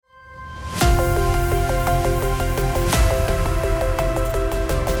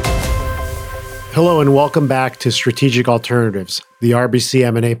Hello and welcome back to Strategic Alternatives, the RBC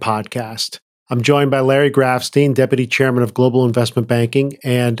M&A podcast. I'm joined by Larry Grafstein, Deputy Chairman of Global Investment Banking,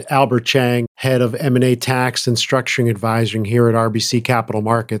 and Albert Chang, Head of M&A Tax and Structuring Advisory here at RBC Capital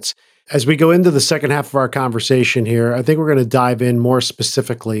Markets. As we go into the second half of our conversation here, I think we're going to dive in more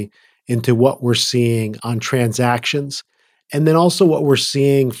specifically into what we're seeing on transactions, and then also what we're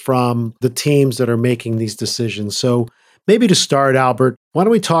seeing from the teams that are making these decisions. So maybe to start, Albert, why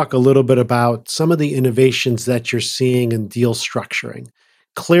don't we talk a little bit about some of the innovations that you're seeing in deal structuring?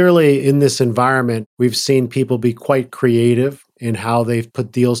 Clearly, in this environment, we've seen people be quite creative in how they've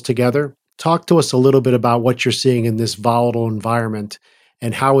put deals together. Talk to us a little bit about what you're seeing in this volatile environment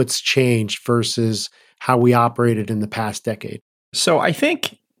and how it's changed versus how we operated in the past decade. So I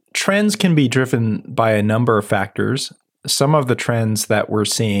think trends can be driven by a number of factors. Some of the trends that we're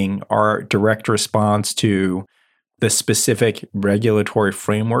seeing are direct response to the specific regulatory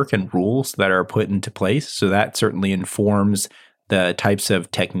framework and rules that are put into place. So that certainly informs the types of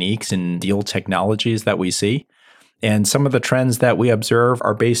techniques and deal technologies that we see. And some of the trends that we observe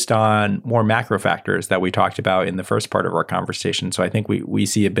are based on more macro factors that we talked about in the first part of our conversation. So I think we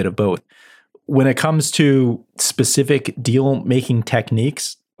see a bit of both. When it comes to specific deal-making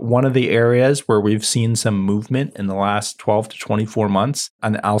techniques, one of the areas where we've seen some movement in the last 12 to 24 months,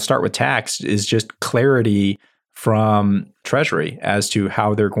 and I'll start with tax, is just clarity from Treasury as to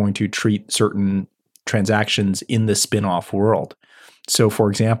how they're going to treat certain transactions in the spin-off world. So, for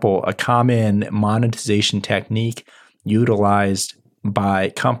example, a common monetization technique utilized by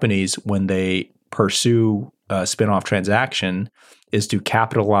companies when they pursue a spin-off transaction is to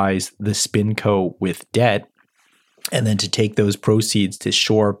capitalize the spinco with debt and then to take those proceeds to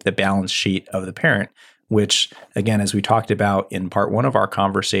shore up the balance sheet of the parent, which, again, as we talked about in part one of our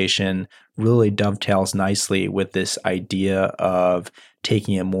conversation, really dovetails nicely with this idea of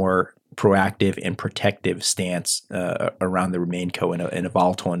taking a more proactive and protective stance around the RemainCo in a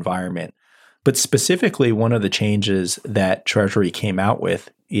volatile environment. But specifically, one of the changes that Treasury came out with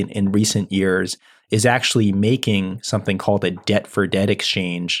in recent years is actually making something called a debt-for-debt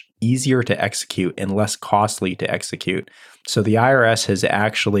exchange easier to execute and less costly to execute. So the IRS has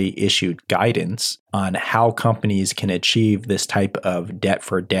actually issued guidance on how companies can achieve this type of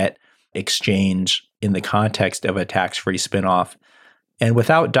debt-for-debt exchange in the context of a tax-free spinoff. And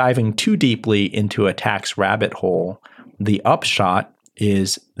without diving too deeply into a tax rabbit hole, the upshot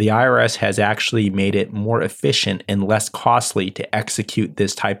is the IRS has actually made it more efficient and less costly to execute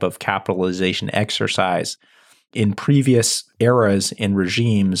this type of capitalization exercise. In previous eras and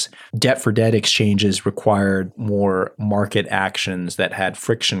regimes, debt-for-debt exchanges required more market actions that had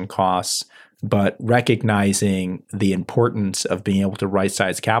friction costs, but recognizing the importance of being able to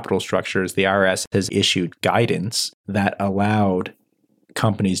right-size capital structures, the IRS has issued guidance that allowed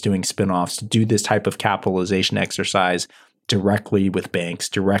companies doing spinoffs to do this type of capitalization exercise directly with banks,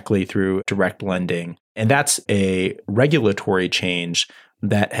 directly through direct lending. And that's a regulatory change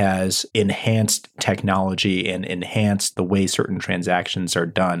that has enhanced technology and enhanced the way certain transactions are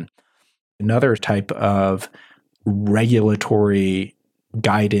done. Another type of regulatory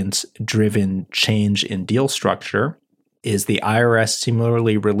guidance-driven change in deal structure is the IRS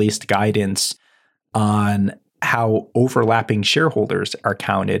similarly released guidance on how overlapping shareholders are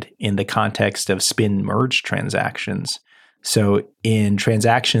counted in the context of spin-merge transactions. So in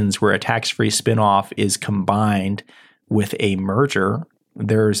transactions where a tax-free spinoff is combined with a merger,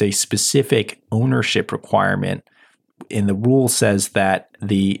 there's a specific ownership requirement. And the rule says that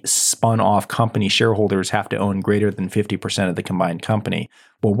the spun-off company shareholders have to own greater than 50% of the combined company.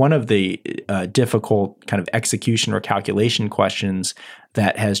 Well, one of the difficult kind of execution or calculation questions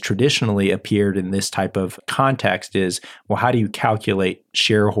that has traditionally appeared in this type of context is, well, how do you calculate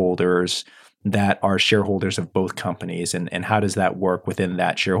shareholders that are shareholders of both companies, and how does that work within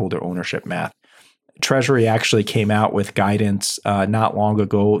that shareholder ownership math? Treasury actually came out with guidance not long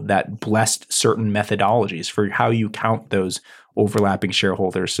ago that blessed certain methodologies for how you count those overlapping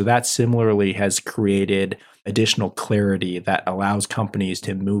shareholders. So that similarly has created additional clarity that allows companies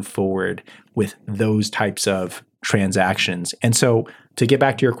to move forward with those types of transactions. And so to get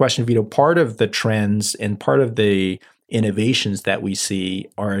back to your question, Vito, part of the trends and part of the innovations that we see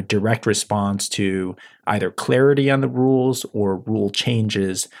are a direct response to either clarity on the rules or rule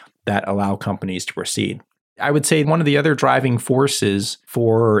changes that allow companies to proceed. I would say one of the other driving forces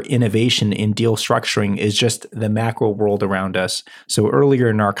for innovation in deal structuring is just the macro world around us. So earlier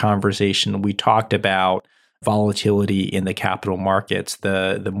in our conversation, we talked about volatility in the capital markets,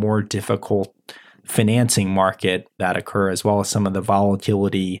 the more difficult financing market that occur, as well as some of the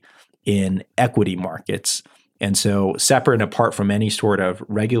volatility in equity markets. And so, separate and apart from any sort of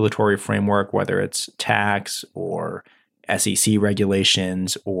regulatory framework, whether it's tax or SEC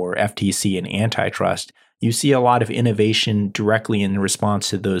regulations or FTC and antitrust, you see a lot of innovation directly in response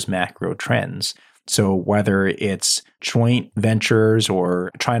to those macro trends. So, whether it's joint ventures or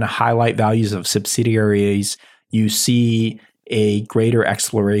trying to highlight values of subsidiaries, you see a greater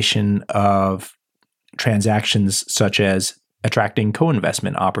exploration of transactions such as attracting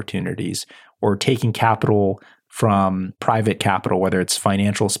co-investment opportunities or taking capital from private capital, whether it's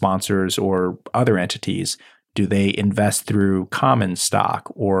financial sponsors or other entities. Do they invest through common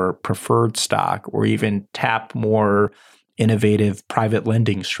stock or preferred stock or even tap more innovative private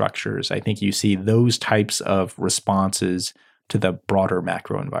lending structures? I think you see those types of responses to the broader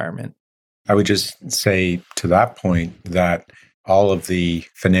macro environment. I would just say to that point that all of the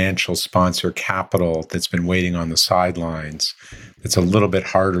financial sponsor capital that's been waiting on the sidelines, it's a little bit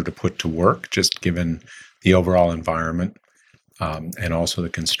harder to put to work just given the overall environment and also the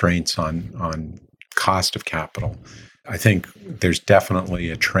constraints on cost of capital. I think there's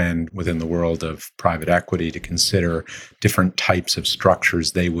definitely a trend within the world of private equity to consider different types of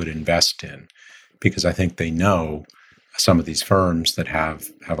structures they would invest in, because I think they know some of these firms that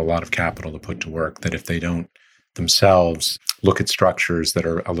have a lot of capital to put to work, that if they don't themselves look at structures that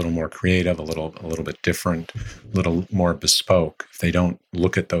are a little more creative, a little bit different, a little more bespoke, if they don't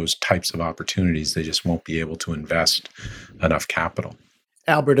look at those types of opportunities, they just won't be able to invest enough capital.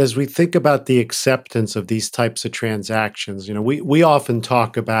 Albert, as we think about the acceptance of these types of transactions, we often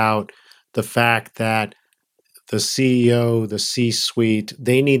talk about the fact that the CEO, the C-suite,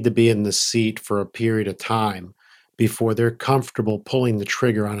 they need to be in the seat for a period of time before they're comfortable pulling the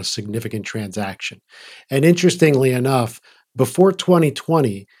trigger on a significant transaction. And interestingly enough, before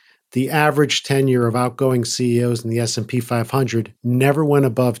 2020, the average tenure of outgoing CEOs in the S&P 500 never went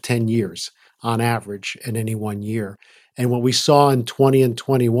above 10 years on average in any one year. And what we saw in 20 and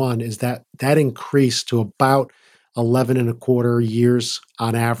 21 is that increased to about 11 and a quarter years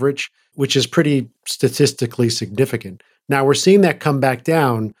on average, which is pretty statistically significant. Now we're seeing that come back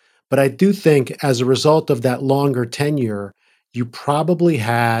down, but I do think as a result of that longer tenure, you probably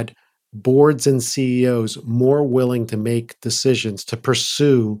had boards and CEOs more willing to make decisions to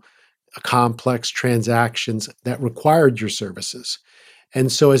pursue complex transactions that required your services.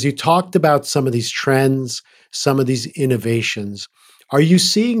 And so as you talked about some of these trends, some of these innovations, are you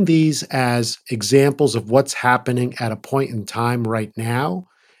seeing these as examples of what's happening at a point in time right now?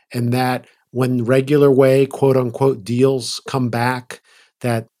 And that when regular way, quote unquote, deals come back,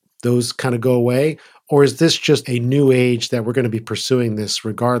 that those kind of go away? Or is this just a new age that we're going to be pursuing this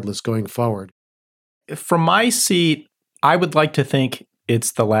regardless going forward? From my seat, I would like to think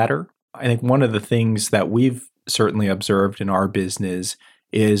it's the latter. I think one of the things that we've certainly observed in our business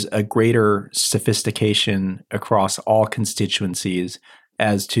is a greater sophistication across all constituencies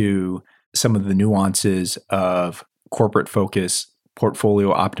as to some of the nuances of corporate focus,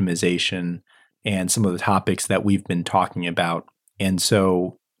 portfolio optimization, and some of the topics that we've been talking about. And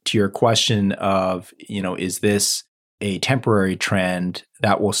so to your question of, is this a temporary trend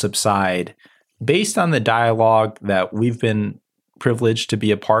that will subside? Based on the dialogue that we've been privileged to be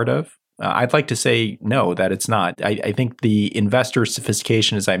a part of, I'd like to say no, that it's not. I think the investor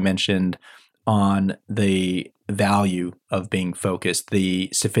sophistication, as I mentioned, on the value of being focused, the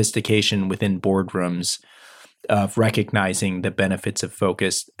sophistication within boardrooms of recognizing the benefits of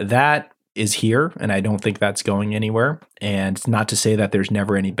focus, that is here, and I don't think that's going anywhere. And it's not to say that there's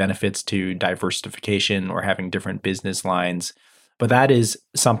never any benefits to diversification or having different business lines, but that is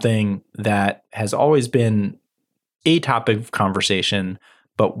something that has always been a topic of conversation,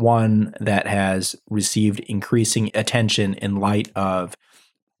 but one that has received increasing attention in light of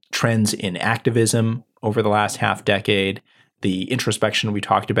trends in activism over the last half decade, the introspection we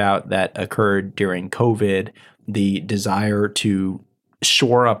talked about that occurred during COVID, the desire to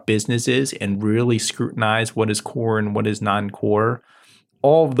shore up businesses and really scrutinize what is core and what is non-core.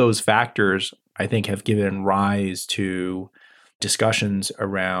 All of those factors, I think, have given rise to discussions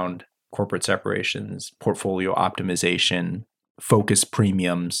around corporate separations, portfolio optimization, focus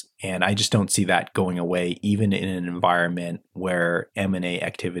premiums, and I just don't see that going away, even in an environment where M&A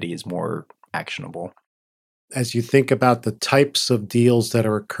activity is more actionable. As you think about the types of deals that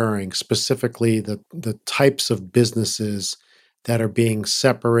are occurring, specifically the types of businesses that are being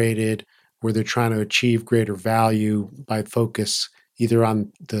separated, where they're trying to achieve greater value by focus either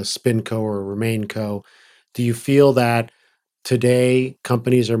on the SpinCo or RemainCo, do you feel that today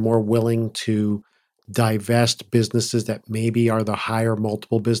companies are more willing to divest businesses that maybe are the higher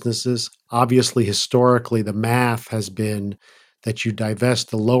multiple businesses? Obviously, historically, the math has been that you divest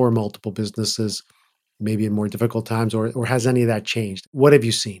the lower multiple businesses, maybe in more difficult times, or has any of that changed? What have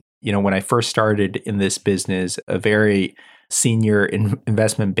you seen? When I first started in this business, a very senior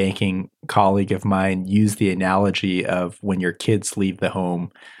investment banking colleague of mine used the analogy of when your kids leave the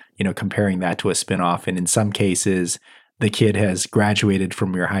home, comparing that to a spinoff. And in some cases, the kid has graduated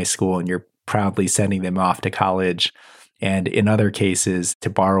from your high school and you're proudly sending them off to college. And in other cases, to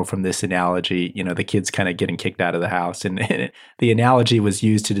borrow from this analogy, the kid's kind of getting kicked out of the house. And the analogy was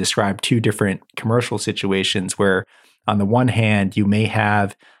used to describe two different commercial situations where, on the one hand, you may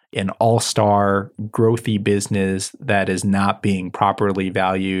have an all-star growthy business that is not being properly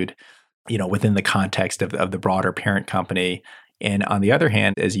valued, within the context of the broader parent company. And on the other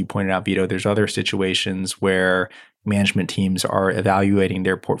hand, as you pointed out, Vito, there's other situations where management teams are evaluating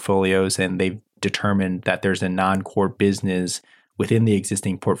their portfolios and they've determined that there's a non-core business within the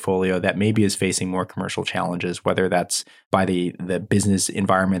existing portfolio that maybe is facing more commercial challenges, whether that's by the business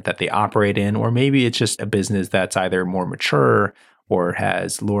environment that they operate in, or maybe it's just a business that's either more mature or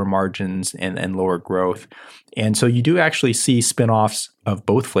has lower margins and lower growth. And so you do actually see spinoffs of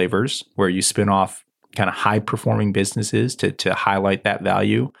both flavors, where you spin off kind of high-performing businesses to highlight that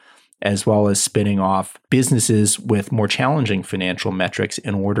value, as well as spinning off businesses with more challenging financial metrics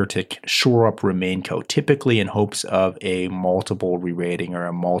in order to shore up RemainCo, typically in hopes of a multiple re-rating or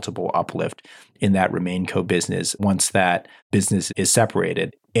a multiple uplift in that RemainCo business once that business is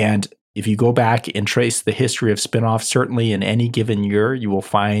separated. And if you go back and trace the history of spinoffs, certainly in any given year, you will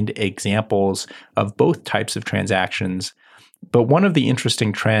find examples of both types of transactions. But one of the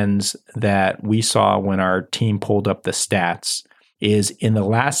interesting trends that we saw when our team pulled up the stats is in the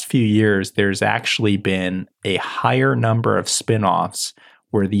last few years, there's actually been a higher number of spinoffs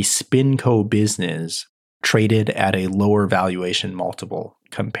where the SpinCo business traded at a lower valuation multiple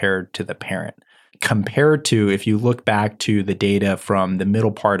compared to the parent. Compared to, if you look back to the data from the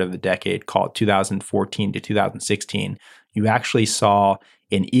middle part of the decade, called 2014 to 2016, you actually saw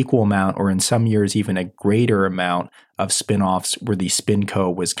an equal amount, or in some years even a greater amount, of spinoffs where the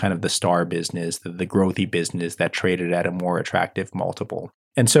SpinCo was kind of the star business, the growthy business that traded at a more attractive multiple.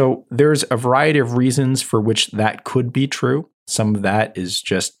 And so there's a variety of reasons for which that could be true. Some of that is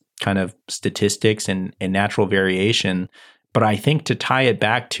just kind of statistics and natural variation. But I think to tie it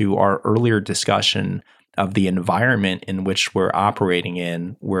back to our earlier discussion of the environment in which we're operating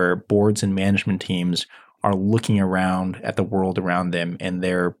in, where boards and management teams are looking around at the world around them and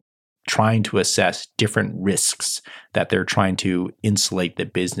they're trying to assess different risks that they're trying to insulate the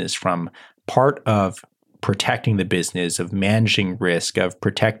business from. Part of protecting the business, of managing risk, of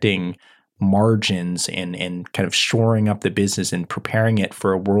protecting margins and kind of shoring up the business and preparing it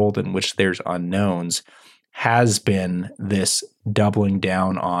for a world in which there's unknowns, has been this doubling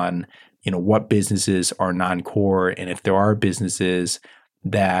down on, what businesses are non-core. And if there are businesses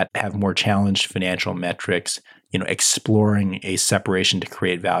that have more challenged financial metrics, exploring a separation to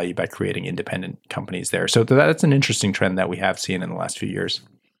create value by creating independent companies there. So that's an interesting trend that we have seen in the last few years.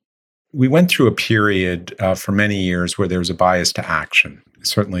 We went through a period for many years where there was a bias to action,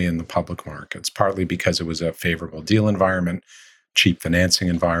 certainly in the public markets, partly because it was a favorable deal environment, cheap financing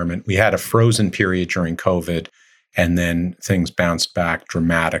environment. We had a frozen period during COVID, and then things bounced back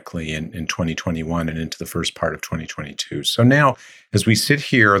dramatically in 2021 and into the first part of 2022. So now, as we sit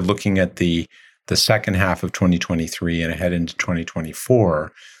here looking at the second half of 2023 and ahead into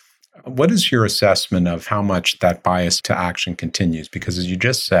 2024, what is your assessment of how much that bias to action continues? Because as you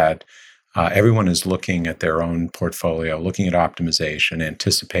just said, everyone is looking at their own portfolio, looking at optimization,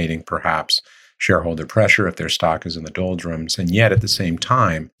 anticipating perhaps shareholder pressure if their stock is in the doldrums. And yet at the same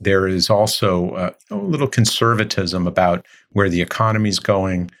time, there is also a little conservatism about where the economy is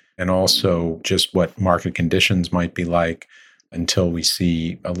going and also just what market conditions might be like until we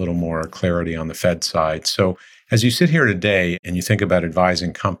see a little more clarity on the Fed side. So as you sit here today and you think about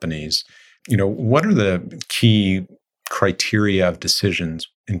advising companies, what are the key criteria of decisions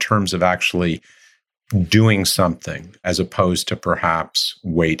in terms of actually doing something as opposed to perhaps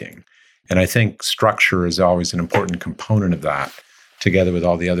waiting? And I think structure is always an important component of that, together with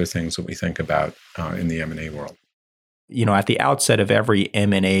all the other things that we think about in the M&A world. At the outset of every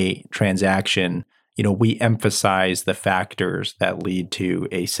M&A transaction, we emphasize the factors that lead to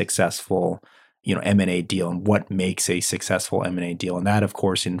a successful, M&A deal and what makes a successful M&A deal. And that, of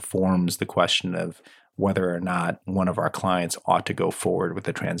course, informs the question of whether or not one of our clients ought to go forward with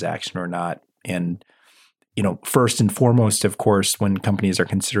the transaction or not. And first and foremost, of course, when companies are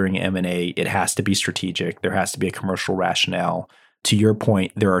considering M&A, it has to be strategic. There has to be a commercial rationale. To your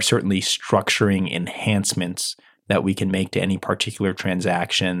point, there are certainly structuring enhancements that we can make to any particular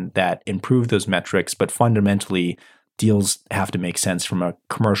transaction that improve those metrics. But fundamentally, deals have to make sense from a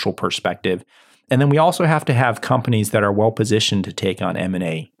commercial perspective. And then we also have to have companies that are well positioned to take on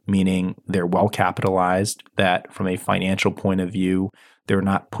M&A, meaning they're well capitalized, that from a financial point of view, they're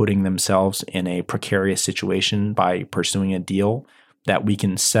not putting themselves in a precarious situation by pursuing a deal, that we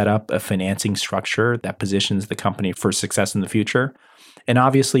can set up a financing structure that positions the company for success in the future. And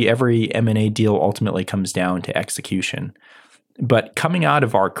obviously, every M&A deal ultimately comes down to execution. But coming out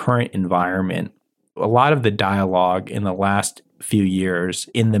of our current environment, a lot of the dialogue in the last few years,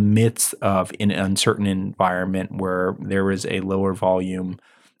 in the midst of an uncertain environment where there was a lower volume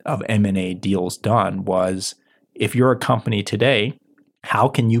of M&A deals done, was if you're a company today, how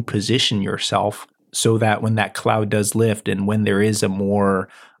can you position yourself so that when that cloud does lift and when there is a more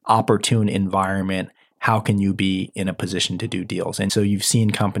opportune environment, how can you be in a position to do deals? And so you've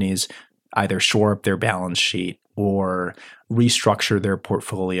seen companies either shore up their balance sheet or restructure their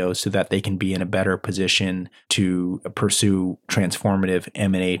portfolio so that they can be in a better position to pursue transformative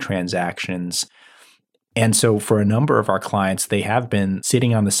M&A transactions. And so for a number of our clients, they have been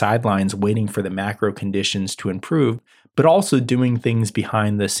sitting on the sidelines waiting for the macro conditions to improve, but also doing things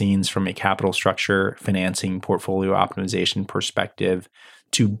behind the scenes from a capital structure, financing, portfolio optimization perspective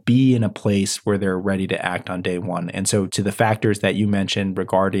to be in a place where they're ready to act on day one. And so to the factors that you mentioned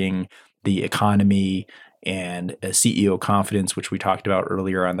regarding the economy and CEO confidence, which we talked about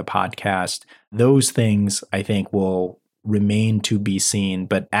earlier on the podcast, those things I think will remain to be seen.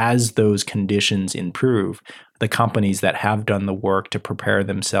 But as those conditions improve, the companies that have done the work to prepare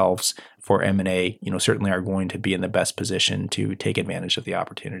themselves for M&A, certainly are going to be in the best position to take advantage of the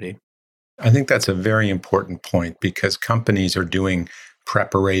opportunity. I think that's a very important point because companies are doing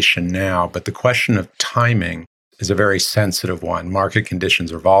preparation now, but the question of timing is a very sensitive one. Market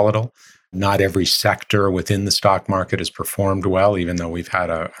conditions are volatile. Not every sector within the stock market has performed well, even though we've had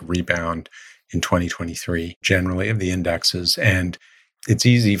a rebound in 2023 generally of the indexes. And it's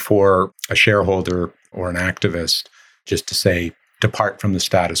easy for a shareholder or an activist just to say, depart from the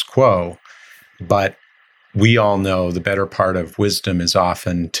status quo. But we all know the better part of wisdom is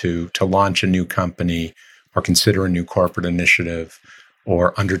often to launch a new company or consider a new corporate initiative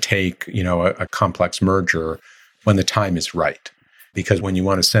or undertake, a complex merger when the time is right. Because when you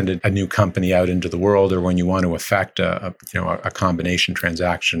want to send a new company out into the world, or when you want to effect a combination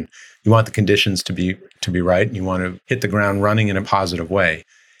transaction, you want the conditions to be right, and you want to hit the ground running in a positive way.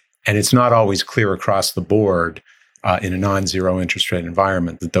 And it's not always clear across the board in a non-zero interest rate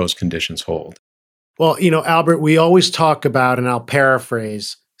environment that those conditions hold. Well, Albert, we always talk about, and I'll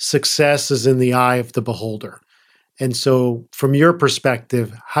paraphrase, success is in the eye of the beholder. And so from your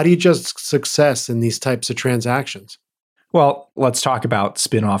perspective, how do you judge success in these types of transactions? Well, let's talk about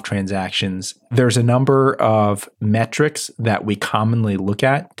spin-off transactions. There's a number of metrics that we commonly look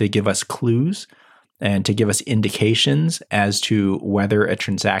at to give us clues and to give us indications as to whether a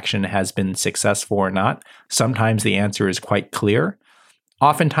transaction has been successful or not. Sometimes the answer is quite clear.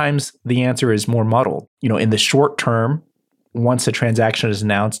 Oftentimes the answer is more muddled. In the short term, once a transaction is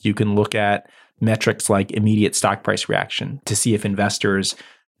announced, you can look at metrics like immediate stock price reaction to see if investors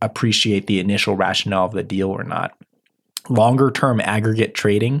appreciate the initial rationale of the deal or not. Longer term aggregate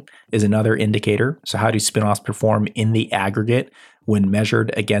trading is another indicator. So how do spinoffs perform in the aggregate when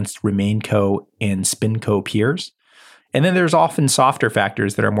measured against RemainCo and SpinCo peers? And then there's often softer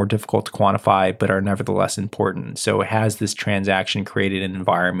factors that are more difficult to quantify, but are nevertheless important. So has this transaction created an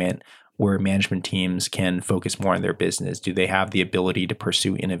environment where management teams can focus more on their business? Do they have the ability to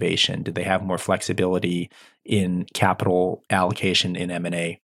pursue innovation? Do they have more flexibility in capital allocation in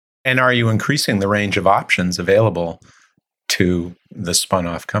M&A? And are you increasing the range of options available to the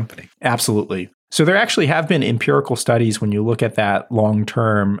spun-off company? Absolutely. So there actually have been empirical studies when you look at that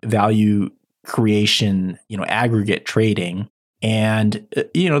long-term value creation, aggregate trading. And,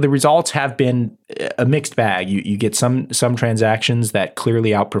 the results have been a mixed bag. You get some transactions that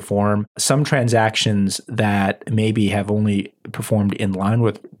clearly outperform, some transactions that maybe have only performed in line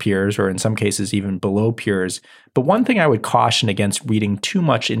with peers, or in some cases even below peers. But one thing I would caution against reading too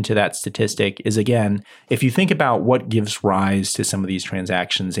much into that statistic is, again, if you think about what gives rise to some of these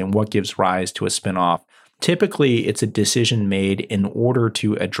transactions and what gives rise to a spinoff, typically it's a decision made in order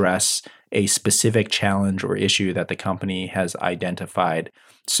to address a specific challenge or issue that the company has identified.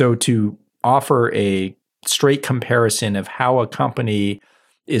 So to offer a straight comparison of how a company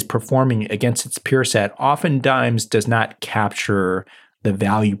is performing against its peer set oftentimes does not capture the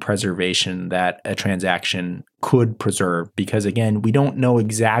value preservation that a transaction could preserve. Because again, we don't know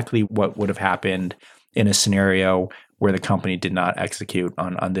exactly what would have happened in a scenario where the company did not execute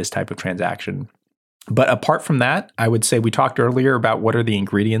on this type of transaction. But apart from that, I would say we talked earlier about what are the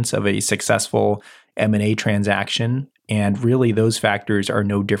ingredients of a successful M&A transaction. And really, those factors are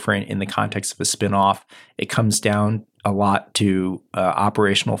no different in the context of a spinoff. It comes down a lot to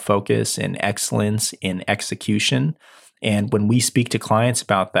operational focus and excellence in execution. And when we speak to clients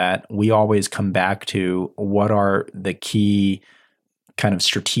about that, we always come back to what are the key kind of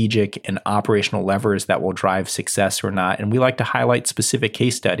strategic and operational levers that will drive success or not. And we like to highlight specific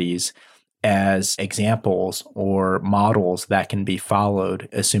case studies as examples or models that can be followed,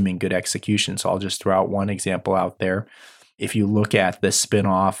 assuming good execution. So I'll just throw out one example out there. If you look at the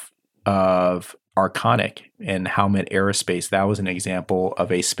spinoff of Arconic and Howmet Aerospace, that was an example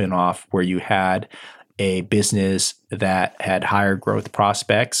of a spinoff where you had a business that had higher growth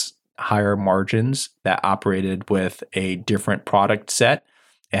prospects, higher margins, that operated with a different product set.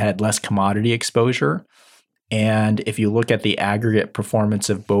 It had less commodity exposure. And if you look at the aggregate performance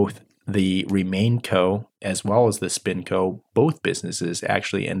of both the RemainCo as well as the SpinCo, both businesses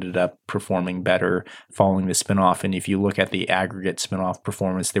actually ended up performing better following the spinoff. And if you look at the aggregate spinoff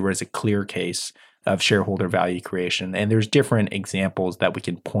performance, there was a clear case of shareholder value creation. And there's different examples that we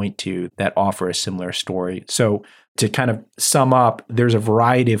can point to that offer a similar story. So to kind of sum up, there's a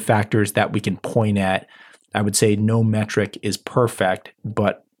variety of factors that we can point at. I would say no metric is perfect,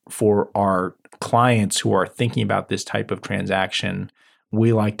 but for our clients who are thinking about this type of transaction,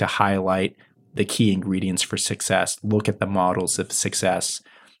 we like to highlight the key ingredients for success, look at the models of success,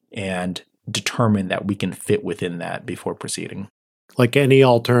 and determine that we can fit within that before proceeding. Like any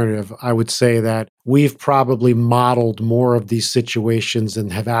alternative, I would say that we've probably modeled more of these situations than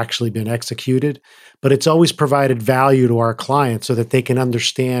have actually been executed, but it's always provided value to our clients so that they can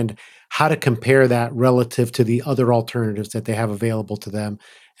understand how to compare that relative to the other alternatives that they have available to them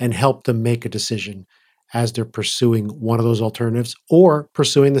and help them make a decision as they're pursuing one of those alternatives or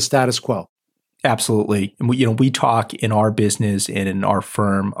pursuing the status quo. Absolutely. We talk in our business and in our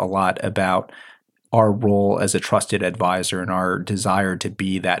firm a lot about our role as a trusted advisor and our desire to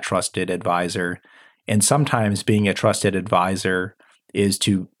be that trusted advisor. And sometimes being a trusted advisor is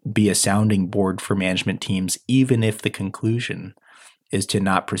to be a sounding board for management teams, even if the conclusion is to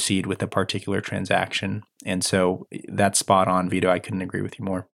not proceed with a particular transaction. And so that's spot on, Vito. I couldn't agree with you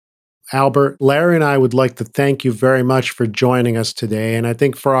more. Albert, Larry and I would like to thank you very much for joining us today. And I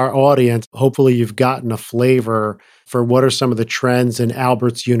think for our audience, hopefully you've gotten a flavor for what are some of the trends in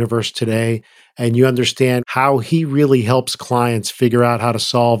Albert's universe today. And you understand how he really helps clients figure out how to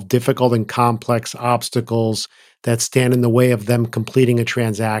solve difficult and complex obstacles that stand in the way of them completing a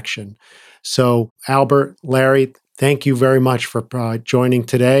transaction. So Albert, Larry, thank you very much for joining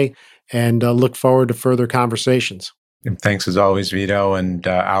today and look forward to further conversations. And thanks as always, Vito. And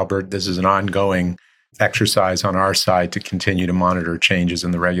Albert, this is an ongoing exercise on our side to continue to monitor changes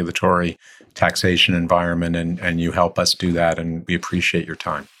in the regulatory taxation environment, and you help us do that, and we appreciate your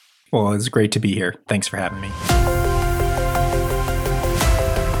time. Well, it's great to be here. Thanks for having me.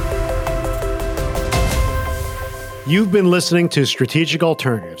 You've been listening to Strategic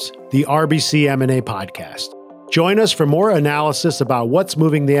Alternatives, the RBC M&A podcast. Join us for more analysis about what's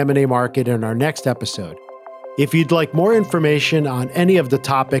moving the M&A market in our next episode. If you'd like more information on any of the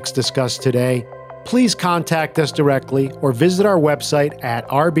topics discussed today, please contact us directly or visit our website at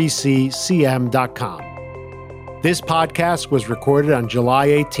rbccm.com. This podcast was recorded on July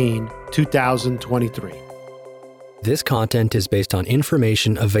 18, 2023. This content is based on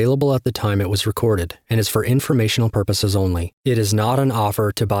information available at the time it was recorded and is for informational purposes only. It is not an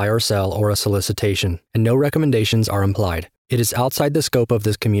offer to buy or sell or a solicitation, and no recommendations are implied. It is outside the scope of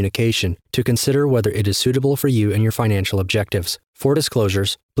this communication to consider whether it is suitable for you and your financial objectives. For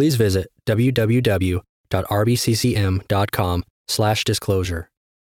disclosures, please visit www.rbccm.com/disclosure.